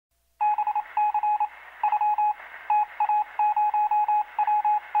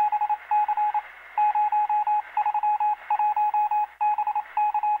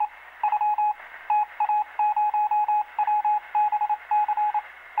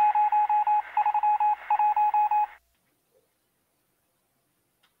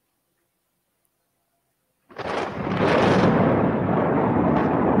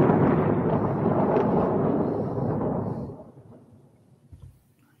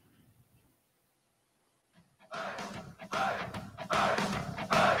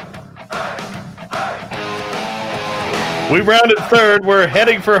We rounded third. We're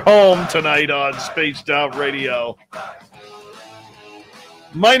heading for home tonight on Spaced Out Radio.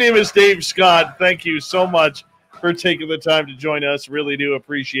 My name is Dave Scott. Thank you so much for taking the time to join us. Really do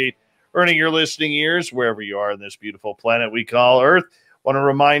appreciate earning your listening ears wherever you are on this beautiful planet we call Earth. Want to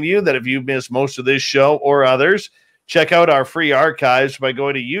remind you that if you've missed most of this show or others, check out our free archives by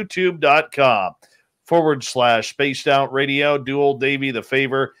going to youtube.com/Spaced Out Radio. Do old Davey the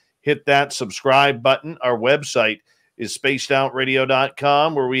favor. Hit that subscribe button. Our website is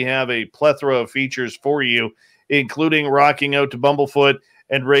spacedoutradio.com, where we have a plethora of features for you, including rocking out to Bumblefoot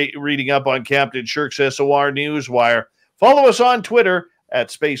and reading up on Captain Shirk's SOR Newswire. Follow us on Twitter at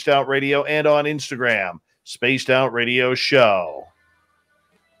Spaced Out Radio and on Instagram, Spaced Out Radio Show.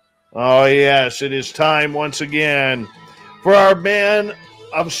 Oh, yes, it is time once again for our man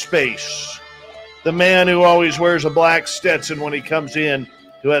of space, the man who always wears a black Stetson when he comes in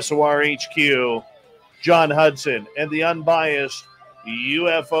to SOR HQ, Jon Hudson, and the Unbiased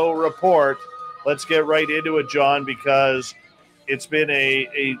UFO Report. Let's get right into it, John, because it's been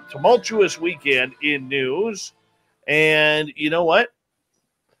a tumultuous weekend in news. And you know what?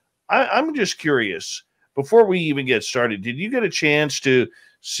 I'm just curious. Before we even get started, did you get a chance to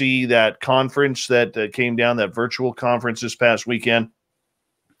see that conference that came down, that virtual conference this past weekend?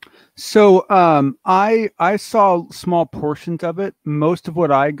 So I saw small portions of it. Most of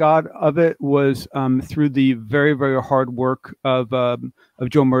what I got of it was through the very, very hard work of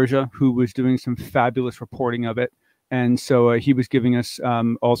Joe Merja, who was doing some fabulous reporting of it. And so he was giving us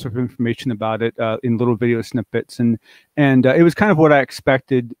all sorts of information about it in little video snippets. And it was kind of what I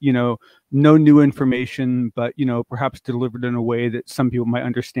expected, you know, no new information, but, you know, perhaps delivered in a way that some people might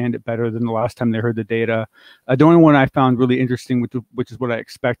understand it better than the last time they heard the data. The only one I found really interesting, which is what I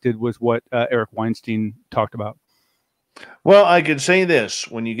expected, was what Eric Weinstein talked about. Well, I could say this.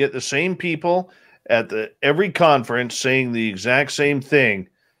 When you get the same people at every conference saying the exact same thing,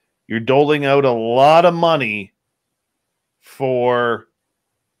 you're doling out a lot of money for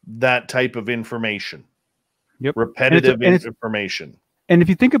that type of information. Yep. Repetitive information. And if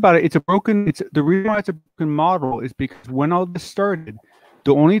you think about it, the reason why it's a broken model is because when all this started,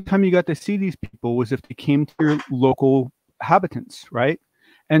 the only time you got to see these people was if they came to your local habitants, right?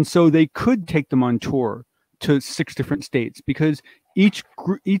 And so they could take them on tour to 6 different states because each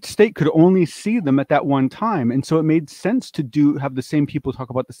state could only see them at that one time. And so it made sense to have the same people talk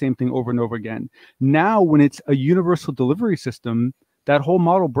about the same thing over and over again. Now, when it's a universal delivery system, that whole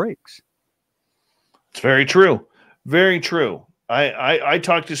model breaks. It's very true. Very true. I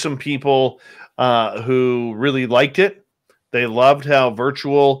talked to some people who really liked it. They loved how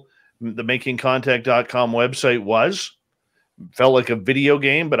virtual the makingcontact.com website was. Felt like a video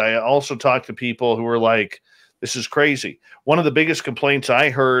game, but I also talked to people who were like, this is crazy. One of the biggest complaints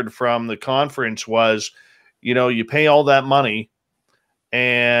I heard from the conference was, you know, you pay all that money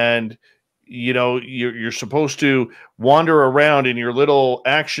and, you know, you're supposed to wander around in your little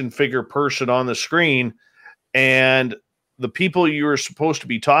action figure person on the screen, and the people you are supposed to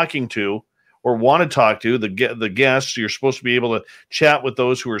be talking to or want to talk to, the guests, you're supposed to be able to chat with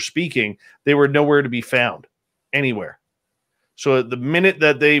those who are speaking, they were nowhere to be found anywhere. So at the minute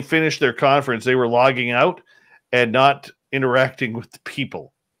that they finished their conference, they were logging out and not interacting with the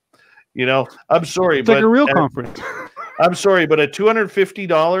people. You know, I'm sorry, but like a real conference. I'm sorry, but at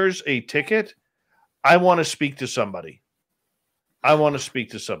 $250 a ticket, I want to speak to somebody. I want to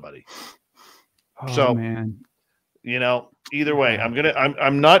speak to somebody. Oh, so, man. You know, either way,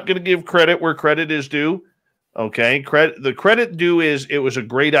 I'm not gonna give credit where credit is due. Okay, the credit due is it was a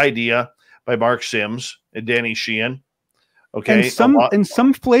great idea by Mark Sims and Danny Sheehan. Okay, and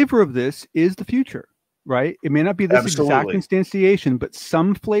some flavor of this is the future, right? It may not be this exact instantiation, but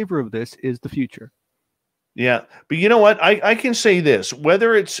some flavor of this is the future. Yeah, but you know what? I can say this: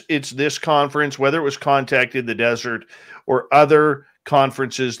 whether it's this conference, whether it was Contact in the Desert, or other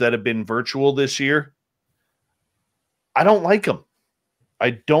conferences that have been virtual this year, I don't like them.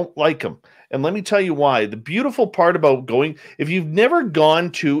 I don't like them. And let me tell you why. The beautiful part about going, if you've never gone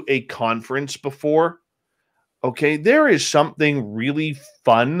to a conference before, okay, there is something really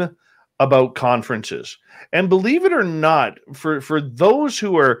fun about conferences. And believe it or not, for those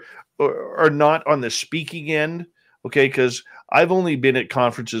who are not on the speaking end, okay, because I've only been at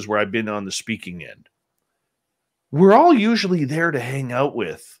conferences where I've been on the speaking end, we're all usually there to hang out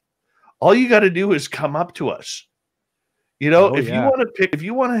with. All you got to do is come up to us. You know, if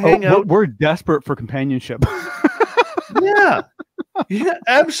you want to hang out, we're desperate for companionship. Yeah,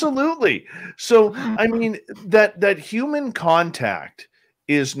 absolutely. So, I mean, that human contact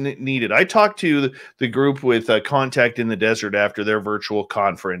is needed. I talked to the group with Contact in the Desert after their virtual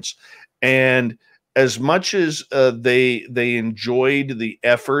conference, and as much as they enjoyed the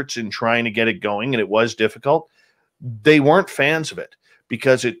efforts in trying to get it going, and it was difficult, they weren't fans of it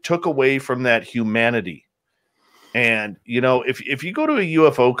because it took away from that humanity. And, you know, if you go to a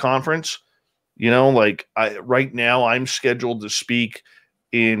UFO conference, you know, like right now I'm scheduled to speak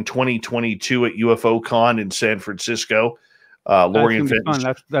in 2022 at UFO Con in San Francisco. Lori and Fitness.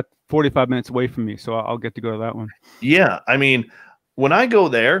 That's 45 minutes away from me, so I'll get to go to that one. Yeah, I mean, when I go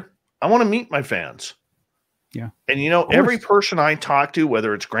there, I want to meet my fans. Yeah. And, you know, every person I talk to,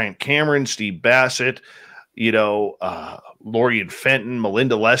 whether it's Grant Cameron, Steve Bassett, you know, Lori and Fenton,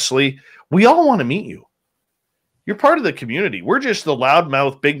 Melinda Leslie, we all want to meet you. You're part of the community. We're just the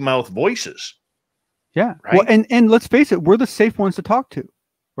loudmouth, big mouth voices. Yeah. Right? Well, and let's face it, we're the safe ones to talk to,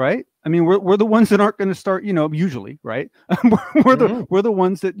 right? I mean, we're the ones that aren't going to start, you know, usually, right? we're the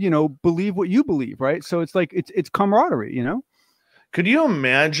ones that, you know, believe what you believe, right? So it's like it's camaraderie, you know. Could you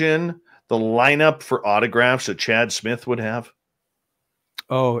imagine the lineup for autographs that Chad Smith would have?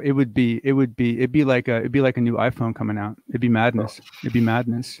 Oh, it'd be like a new iPhone coming out. It'd be madness. It'd be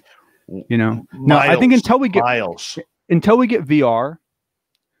madness. You know. No, I think until we get VR,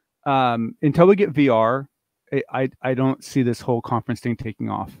 I don't see this whole conference thing taking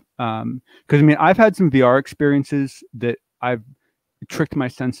off. Because I mean, I've had some VR experiences that I've tricked my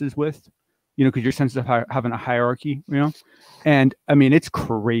senses with, you know, because your senses are having a hierarchy, you know, and I mean, it's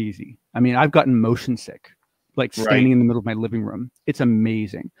crazy. I mean, I've gotten motion sick, like standing in the middle of my living room. It's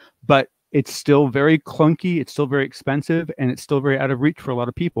amazing, but it's still very clunky. It's still very expensive, and it's still very out of reach for a lot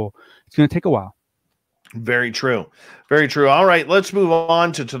of people. It's going to take a while. Very true. Very true. All right, let's move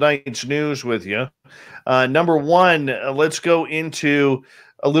on to tonight's news with you. Number one, let's go into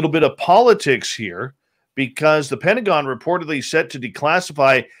a little bit of politics here, because the Pentagon reportedly set to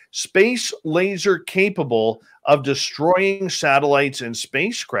declassify space laser capable of destroying satellites and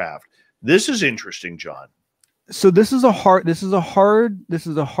spacecraft. This is interesting, John. So this is a hard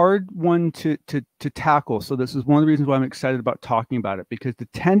one to tackle. So this is one of the reasons why I'm excited about talking about it, because the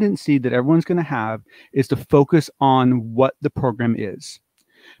tendency that everyone's going to have is to focus on what the program is,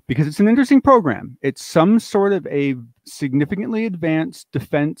 because it's an interesting program. It's some sort of a significantly advanced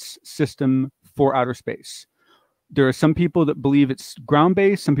defense system for outer space. There are some people that believe it's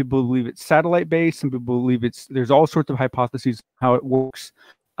ground-based. Some people believe it's satellite-based. Some people believe there's all sorts of hypotheses how it works.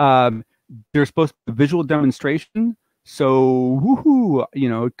 There's supposed to be a visual demonstration. So, woohoo, you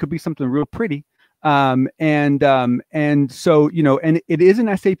know, it could be something real pretty. And so, you know, and it is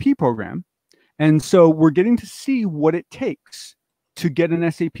an SAP program. And so we're getting to see what it takes to get an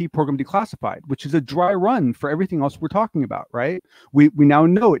SAP program declassified, which is a dry run for everything else we're talking about, right? We now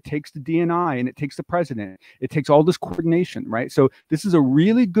know it takes the DNI and it takes the president. It takes all this coordination, right? So this is a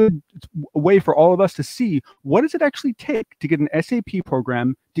really good way for all of us to see what does it actually take to get an SAP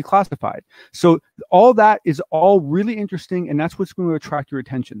program declassified. So all that is all really interesting, and that's what's going to attract your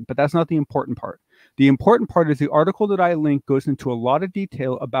attention. But that's not the important part. The important part is the article that I linked goes into a lot of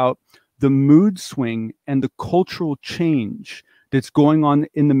detail about the mood swing and the cultural change that's going on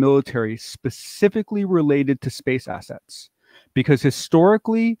in the military, specifically related to space assets. Because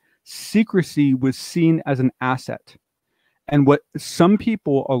historically, secrecy was seen as an asset. And what some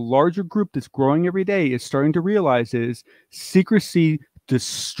people, a larger group that's growing every day, is starting to realize is secrecy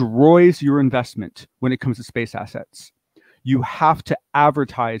destroys your investment when it comes to space assets. You have to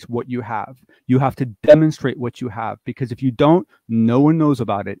advertise what you have. You have to demonstrate what you have, because if you don't, no one knows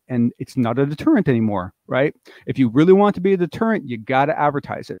about it, and it's not a deterrent anymore, right? If you really want to be a deterrent, you got to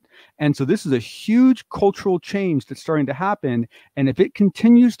advertise it. And so this is a huge cultural change that's starting to happen. And if it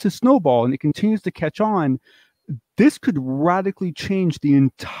continues to snowball and it continues to catch on, this could radically change the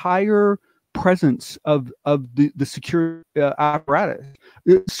entire presence of the secure apparatus.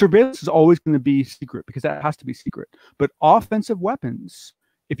 Surveillance is always going to be secret, because that has to be secret. But offensive weapons,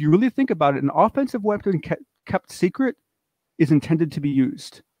 if you really think about it, an offensive weapon kept secret is intended to be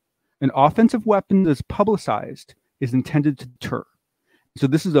used. An offensive weapon that's publicized is intended to deter. So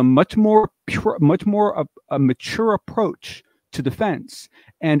this is a much more a mature approach to defense,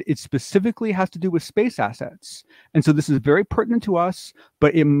 and it specifically has to do with space assets. And so this is very pertinent to us,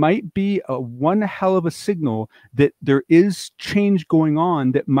 but it might be one hell of a signal that there is change going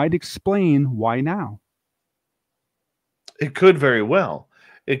on that might explain why now. It could very well.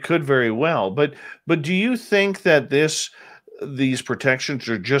 It could very well. But do you think that these protections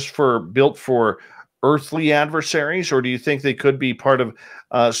are just built for earthly adversaries, or do you think they could be part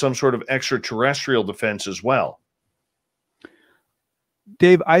of some sort of extraterrestrial defense as well?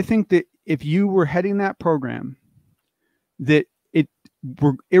 Dave, I think that if you were heading that program, that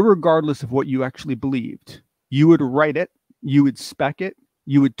irregardless of what you actually believed, you would write it, you would spec it,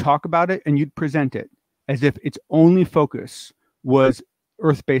 you would talk about it and you'd present it as if its only focus was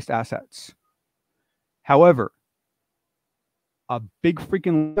Earth-based assets. However, a big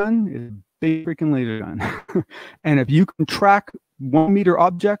freaking gun is a big freaking laser gun. And if you can track 1 meter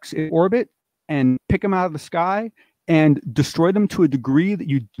objects in orbit and pick them out of the sky and destroy them to a degree that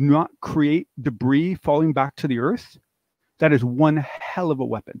you do not create debris falling back to the Earth, that is one hell of a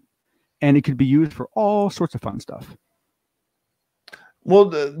weapon. And it could be used for all sorts of fun stuff. Well,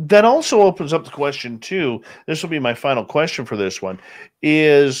 that also opens up the question, too. This will be my final question for this one,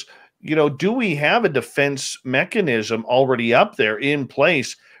 is, you know, do we have a defense mechanism already up there in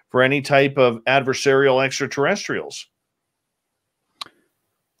place for any type of adversarial extraterrestrials?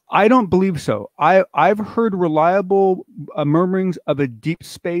 I don't believe so. I've heard reliable murmurings of a deep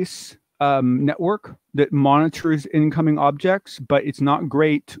space network that monitors incoming objects, but it's not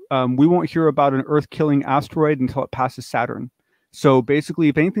great. We won't hear about an Earth-killing asteroid until it passes Saturn. So basically,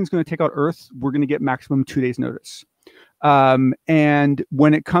 if anything's going to take out Earth, we're going to get maximum 2 days notice. And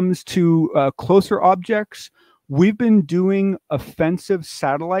when it comes to closer objects, we've been doing offensive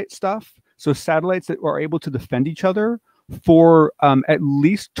satellite stuff. So satellites that are able to defend each other for at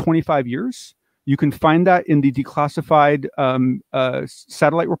least 25 years. You can find that in the declassified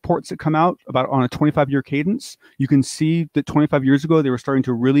satellite reports that come out about on a 25-year cadence. You can see that 25 years ago, they were starting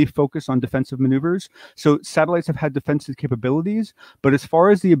to really focus on defensive maneuvers. So satellites have had defensive capabilities, but as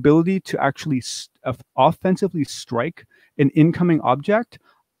far as the ability to actually offensively strike an incoming object,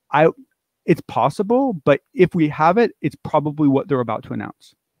 it's possible, but if we have it, it's probably what they're about to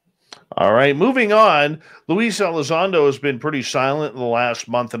announce. All right, moving on. Luis Elizondo has been pretty silent in the last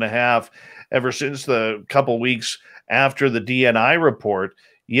month and a half, ever since the couple weeks after the DNI report,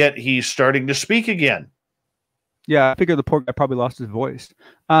 yet he's starting to speak again. Yeah, I figure the poor guy probably lost his voice.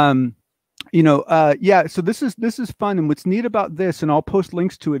 Yeah, so this is fun. And what's neat about this, and I'll post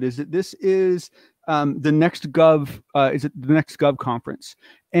links to it, is that this is the next Gov conference.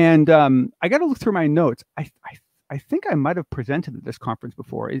 And I got to look through my notes. I think I might have presented at this conference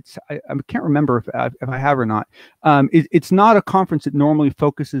before. I can't remember if I have or not. It's not a conference that normally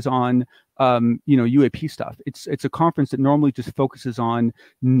focuses on UAP stuff. It's a conference that normally just focuses on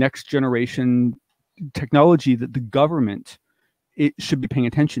next generation technology that the government should be paying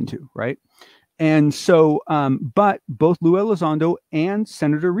attention to, right? And so, but both Lou Elizondo and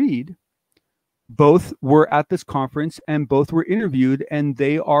Senator Reid both were at this conference and both were interviewed, and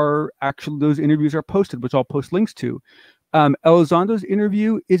they are actually, those interviews are posted, which I'll post links to. Elizondo's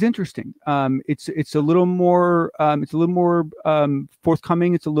interview is interesting. It's a little more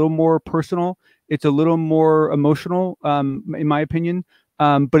forthcoming. It's a little more personal. It's a little more emotional, in my opinion.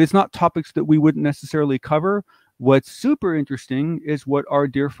 But it's not topics that we wouldn't necessarily cover. What's super interesting is what our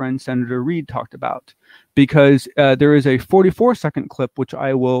dear friend Senator Reid talked about, because there is a 44-second clip which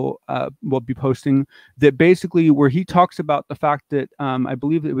I will be posting, that basically where he talks about the fact that I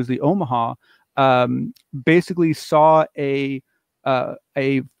believe it was the Omaha basically saw a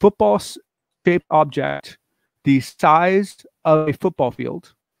football-shaped object the size of a football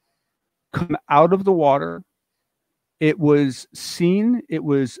field come out of the water. It was seen. It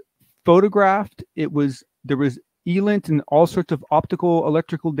was photographed. There was ELINT and all sorts of optical,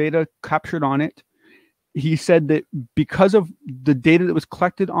 electrical data captured on it. He said that because of the data that was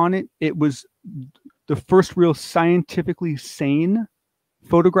collected on it, it was the first real scientifically sane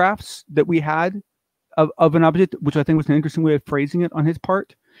photographs that we had of an object, which I think was an interesting way of phrasing it on his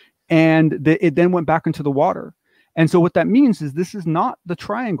part. And it then went back into the water. And so what that means is this is not the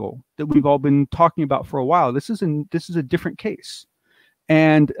triangle that we've all been talking about for a while. This is a different case.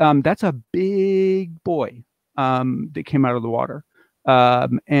 And that's a big boy that came out of the water.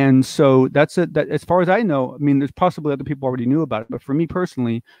 And so that as far as I know, I mean, there's possibly other people already knew about it, but for me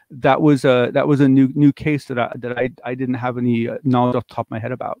personally, that was a new case that I didn't have any knowledge off the top of my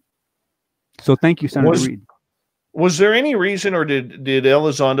head about. So thank you, Senator Reid. Was there any reason, or did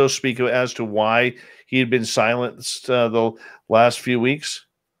Elizondo speak as to why he had been silenced the last few weeks?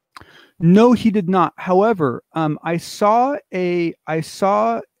 No, he did not. However, I saw a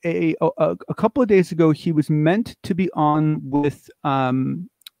couple of days ago, he was meant to be on with I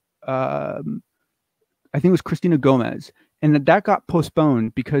think it was Christina Gomez, and that got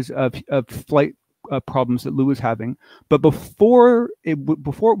postponed because of flight problems that Lou was having. But before it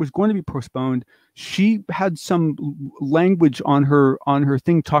was going to be postponed, she had some language on her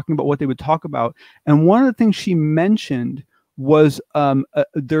thing talking about what they would talk about, and one of the things she mentioned was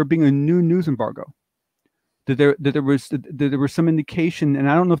there being a new news embargo. That there was some indication, and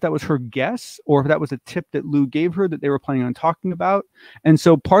I don't know if that was her guess or if that was a tip that Lou gave her that they were planning on talking about. And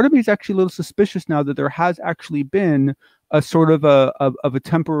so part of me is actually a little suspicious now that there has actually been a sort of a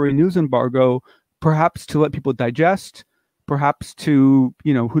temporary news embargo, perhaps to let people digest, perhaps to,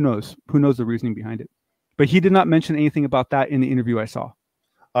 you know, who knows the reasoning behind it. But he did not mention anything about that in the interview I saw.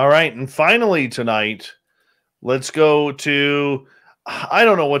 All right. And finally tonight, let's go to, I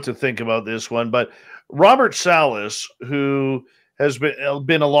don't know what to think about this one, but Robert Salas, who has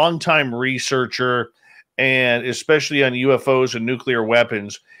been a longtime researcher, and especially on UFOs and nuclear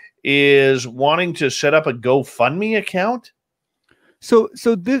weapons, is wanting to set up a GoFundMe account. So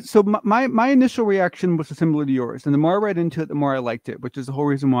my initial reaction was similar to yours, and the more I read into it, the more I liked it, which is the whole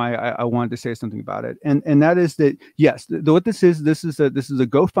reason why I wanted to say something about it. And that is that, yes, what this is a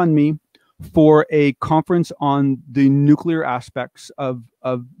GoFundMe for a conference on the nuclear aspects of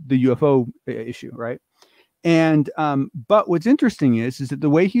the UFO issue, right? And but what's interesting is that the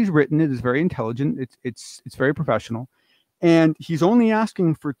way he's written it is very intelligent. It's very professional, and he's only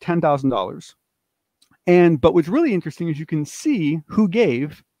asking for $10,000. But what's really interesting is you can see who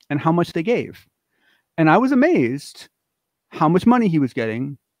gave and how much they gave. And I was amazed how much money he was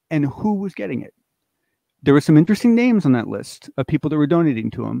getting and who was getting it. There were some interesting names on that list of people that were donating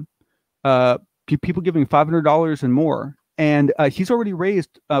to him. People giving $500 and more. And he's already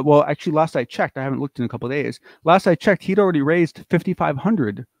raised, well, actually, last I checked, I haven't looked in a couple of days. Last I checked, he'd already raised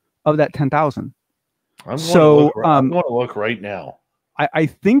 $5,500 of that $10,000. So I'm going to look right now. I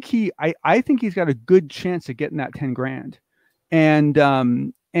think he's got a good chance of getting that 10 grand. And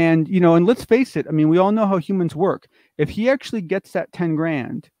you know, and let's face it, I mean, we all know how humans work. If he actually gets that 10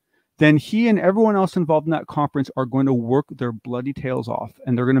 grand, then he and everyone else involved in that conference are going to work their bloody tails off,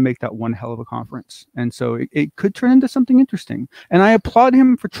 and they're going to make that one hell of a conference. And so it could turn into something interesting. And I applaud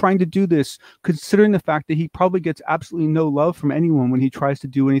him for trying to do this, considering the fact that he probably gets absolutely no love from anyone when he tries to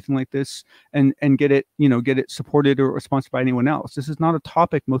do anything like this and get it supported or sponsored by anyone else. This is not a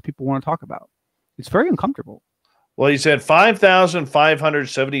topic most people want to talk about. It's very uncomfortable. Well, he said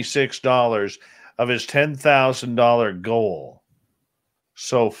 $5,576 of his $10,000 goal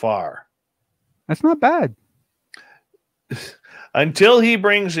so far. That's not bad. Until he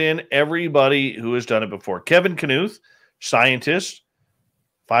brings in everybody who has done it before. Kevin Knuth, scientist,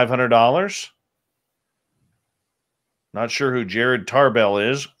 $500. Not sure who Jared Tarbell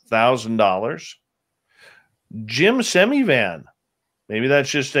is, $1,000. Jim Semivan, maybe that's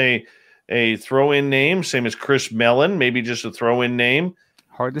just a throw-in name, same as Chris Mellon, maybe just a throw-in name.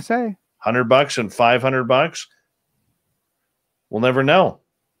 Hard to say. $100 and $500. We'll never know.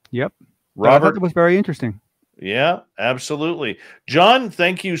 Yep. Robert, I thought that was very interesting. Yeah, absolutely. John,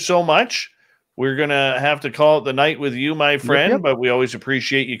 thank you so much. We're going to have to call it the night with you, my friend, Yep. But we always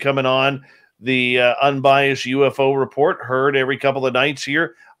appreciate you coming on the Unbiased UFO Report, heard every couple of nights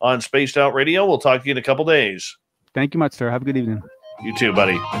here on Spaced Out Radio. We'll talk to you in a couple days. Thank you much, sir. Have a good evening. You too,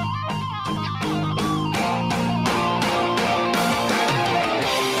 buddy.